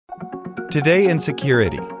Today in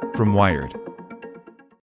Security from Wired.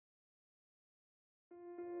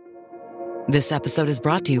 This episode is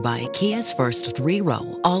brought to you by Kia's first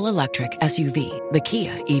three-row, all-electric SUV, the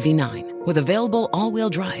Kia EV9, with available all-wheel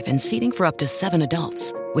drive and seating for up to 7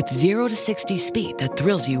 adults, with 0 to 60 speed that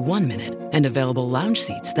thrills you 1 minute and available lounge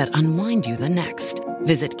seats that unwind you the next.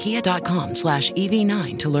 Visit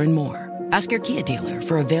kia.com/EV9 to learn more. Ask your Kia dealer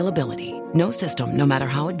for availability. No system, no matter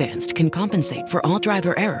how advanced, can compensate for all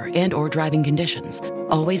driver error and or driving conditions.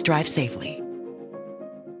 Always drive safely.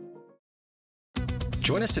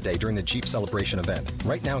 Join us today during the Jeep Celebration event.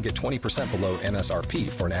 Right now, get 20% below MSRP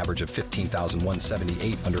for an average of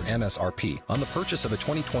 $15,178 under MSRP on the purchase of a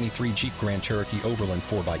 2023 Jeep Grand Cherokee Overland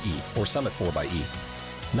 4xE or Summit 4xE.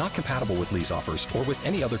 Not compatible with lease offers or with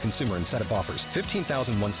any other consumer incentive offers.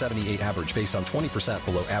 $15,178 average based on 20%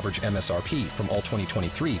 below average MSRP from all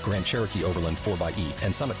 2023 Grand Cherokee Overland 4xE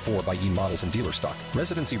and Summit 4xE models in dealer stock.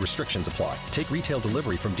 Residency restrictions apply. Take retail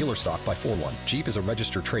delivery from dealer stock by 4/1. Jeep is a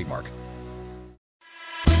registered trademark.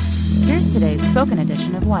 Here's today's spoken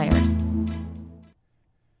edition of Wired.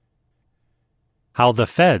 How the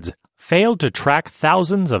Feds Failed to Track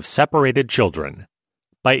Thousands of Separated Children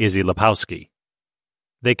by Izzy Lepowski.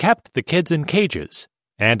 They kept the kids in cages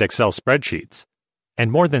and Excel spreadsheets,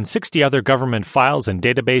 and more than 60 other government files and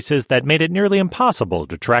databases that made it nearly impossible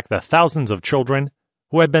to track the thousands of children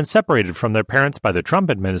who had been separated from their parents by the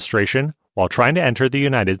Trump administration while trying to enter the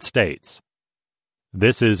United States.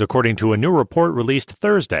 This is according to a new report released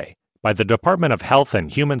Thursday by the Department of Health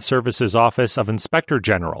and Human Services Office of Inspector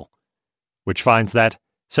General, which finds that,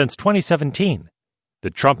 since 2017,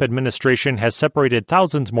 the Trump administration has separated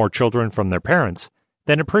thousands more children from their parents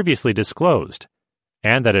than it previously disclosed,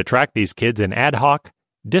 and that it tracked these kids in ad hoc,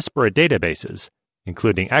 disparate databases,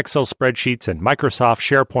 including Excel spreadsheets and Microsoft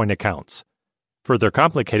SharePoint accounts, further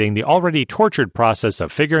complicating the already tortured process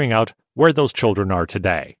of figuring out where those children are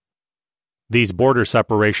today. These border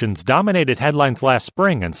separations dominated headlines last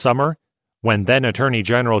spring and summer when then Attorney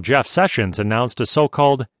General Jeff Sessions announced a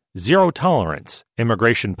so-called zero-tolerance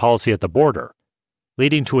immigration policy at the border,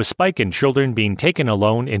 leading to a spike in children being taken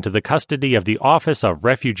alone into the custody of the Office of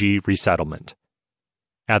Refugee Resettlement.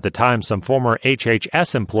 At the time, some former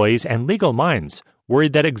HHS employees and legal minds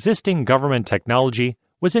worried that existing government technology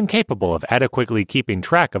was incapable of adequately keeping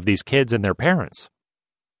track of these kids and their parents.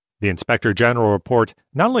 The Inspector General report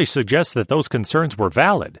not only suggests that those concerns were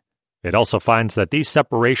valid, it also finds that these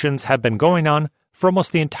separations have been going on for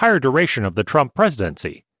almost the entire duration of the Trump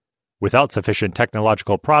presidency, without sufficient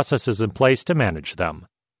technological processes in place to manage them.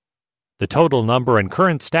 The total number and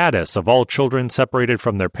current status of all children separated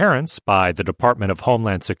from their parents by the Department of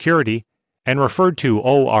Homeland Security and referred to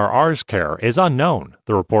ORR's care is unknown,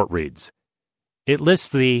 the report reads. It lists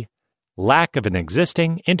the lack of an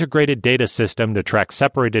existing integrated data system to track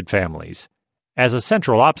separated families as a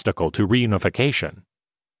central obstacle to reunification.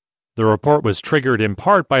 The report was triggered in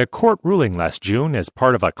part by a court ruling last June as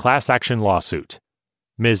part of a class action lawsuit,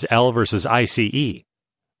 Ms. L versus ICE,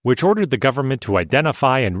 which ordered the government to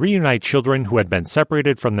identify and reunite children who had been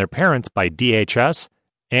separated from their parents by DHS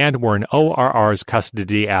and were in ORR's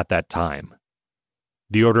custody at that time.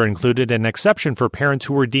 The order included an exception for parents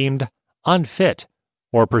who were deemed unfit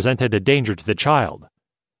or presented a danger to the child.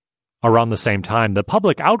 Around the same time, the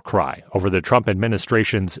public outcry over the Trump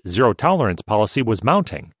administration's zero-tolerance policy was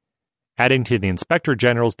mounting, adding to the Inspector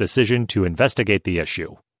General's decision to investigate the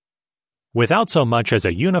issue. Without so much as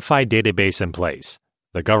a unified database in place,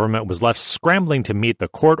 the government was left scrambling to meet the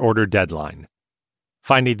court-ordered deadline.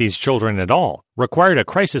 Finding these children at all required a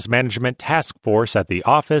crisis management task force at the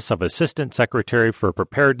Office of Assistant Secretary for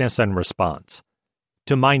Preparedness and Response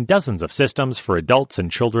to mine dozens of systems for adults and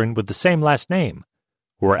children with the same last name,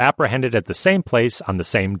 who were apprehended at the same place on the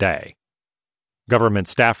same day. Government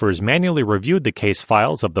staffers manually reviewed the case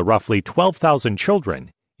files of the roughly 12,000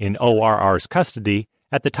 children in ORR's custody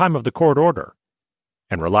at the time of the court order,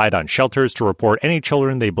 and relied on shelters to report any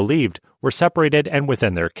children they believed were separated and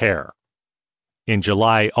within their care. In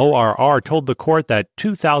July, ORR told the court that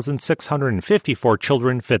 2,654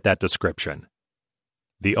 children fit that description.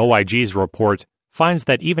 The OIG's report finds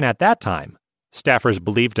that even at that time, staffers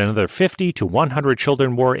believed another 50 to 100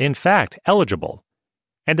 children were, in fact, eligible,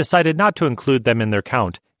 and decided not to include them in their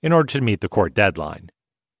count in order to meet the court deadline.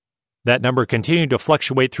 That number continued to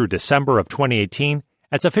fluctuate through December of 2018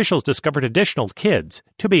 as officials discovered additional kids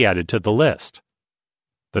to be added to the list.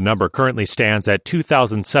 The number currently stands at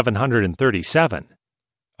 2,737.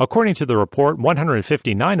 According to the report,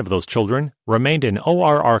 159 of those children remained in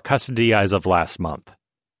ORR custody as of last month.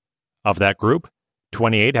 Of that group,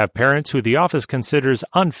 28 have parents who the office considers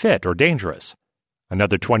unfit or dangerous.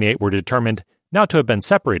 Another 28 were determined not to have been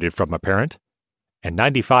separated from a parent, and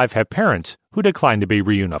 95 have parents who declined to be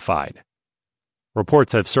reunified.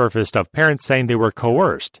 Reports have surfaced of parents saying they were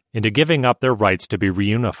coerced into giving up their rights to be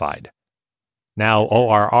reunified. Now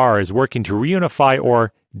ORR is working to reunify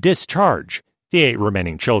or discharge the 8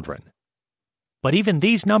 remaining children. But even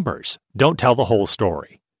these numbers don't tell the whole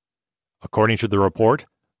story. According to the report,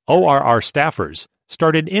 ORR staffers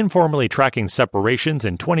started informally tracking separations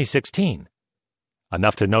in 2016,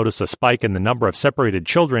 enough to notice a spike in the number of separated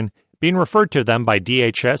children being referred to them by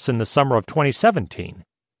DHS in the summer of 2017,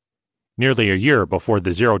 nearly a year before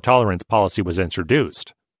the zero-tolerance policy was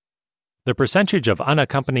introduced. The percentage of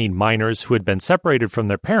unaccompanied minors who had been separated from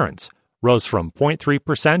their parents rose from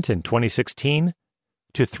 0.3% in 2016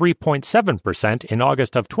 to 3.7% in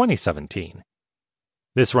August of 2017.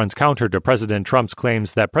 This runs counter to President Trump's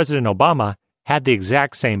claims that President Obama had the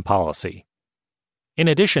exact same policy. In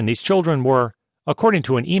addition, these children were, according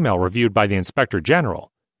to an email reviewed by the Inspector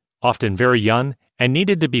General, often very young and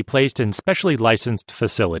needed to be placed in specially licensed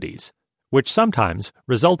facilities, which sometimes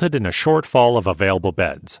resulted in a shortfall of available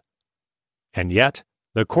beds. And yet,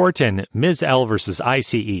 the court in Ms. L versus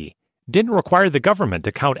ICE didn't require the government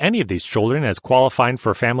to count any of these children as qualifying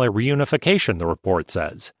for family reunification, the report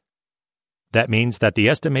says. That means that the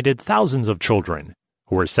estimated thousands of children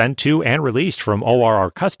who were sent to and released from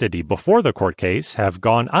ORR custody before the court case have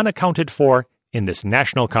gone unaccounted for in this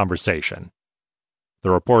national conversation. The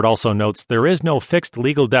report also notes there is no fixed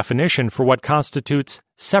legal definition for what constitutes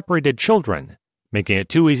separated children, making it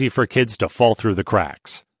too easy for kids to fall through the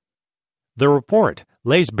cracks. The report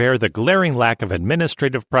lays bare the glaring lack of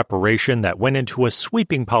administrative preparation that went into a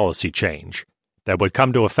sweeping policy change that would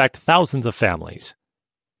come to affect thousands of families.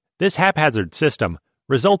 This haphazard system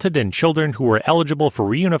resulted in children who were eligible for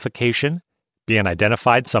reunification being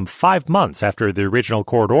identified some 5 months after the original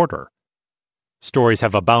court order. Stories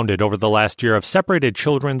have abounded over the last year of separated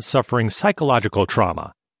children suffering psychological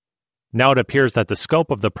trauma. Now it appears that the scope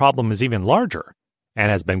of the problem is even larger and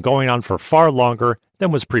has been going on for far longer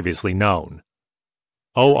than was previously known.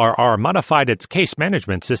 ORR modified its case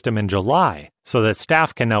management system in July so that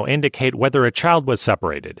staff can now indicate whether a child was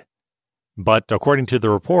separated. But according to the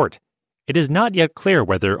report, it is not yet clear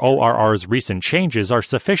whether ORR's recent changes are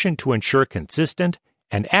sufficient to ensure consistent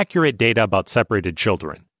and accurate data about separated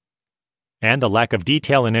children. And the lack of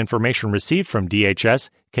detail and information received from DHS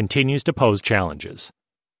continues to pose challenges.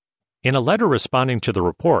 In a letter responding to the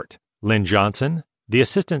report, Lynn Johnson, the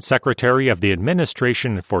Assistant Secretary of the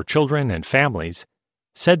Administration for Children and Families,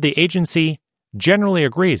 said the agency generally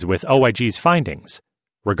agrees with OIG's findings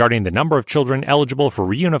regarding the number of children eligible for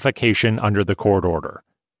reunification under the court order.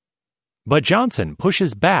 But Johnson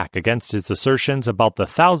pushes back against its assertions about the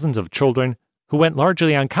thousands of children who went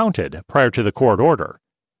largely uncounted prior to the court order,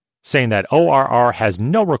 saying that ORR has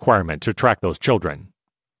no requirement to track those children.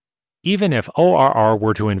 Even if ORR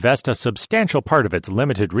were to invest a substantial part of its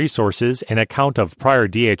limited resources in a count of prior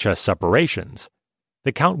DHS separations,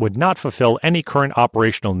 the count would not fulfill any current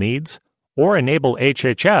operational needs or enable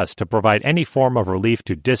HHS to provide any form of relief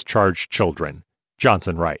to discharged children,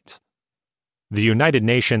 Johnson writes. The United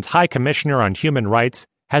Nations High Commissioner on Human Rights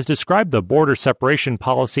has described the border separation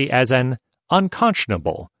policy as an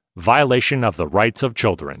unconscionable violation of the rights of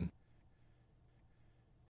children.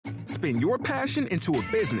 Spin your passion into a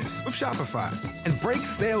business with Shopify and break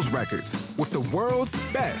sales records with the world's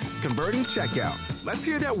best converting checkout. Let's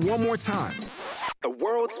hear that one more time. The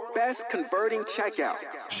world's best converting checkout.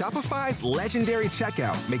 Shopify's legendary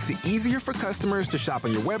checkout makes it easier for customers to shop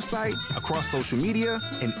on your website, across social media,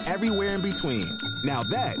 and everywhere in between. Now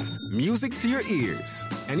that's music to your ears.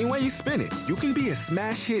 Any way you spin it, you can be a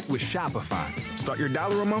smash hit with Shopify. Start your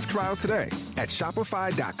 $1 a month trial today at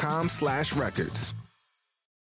shopify.com/records.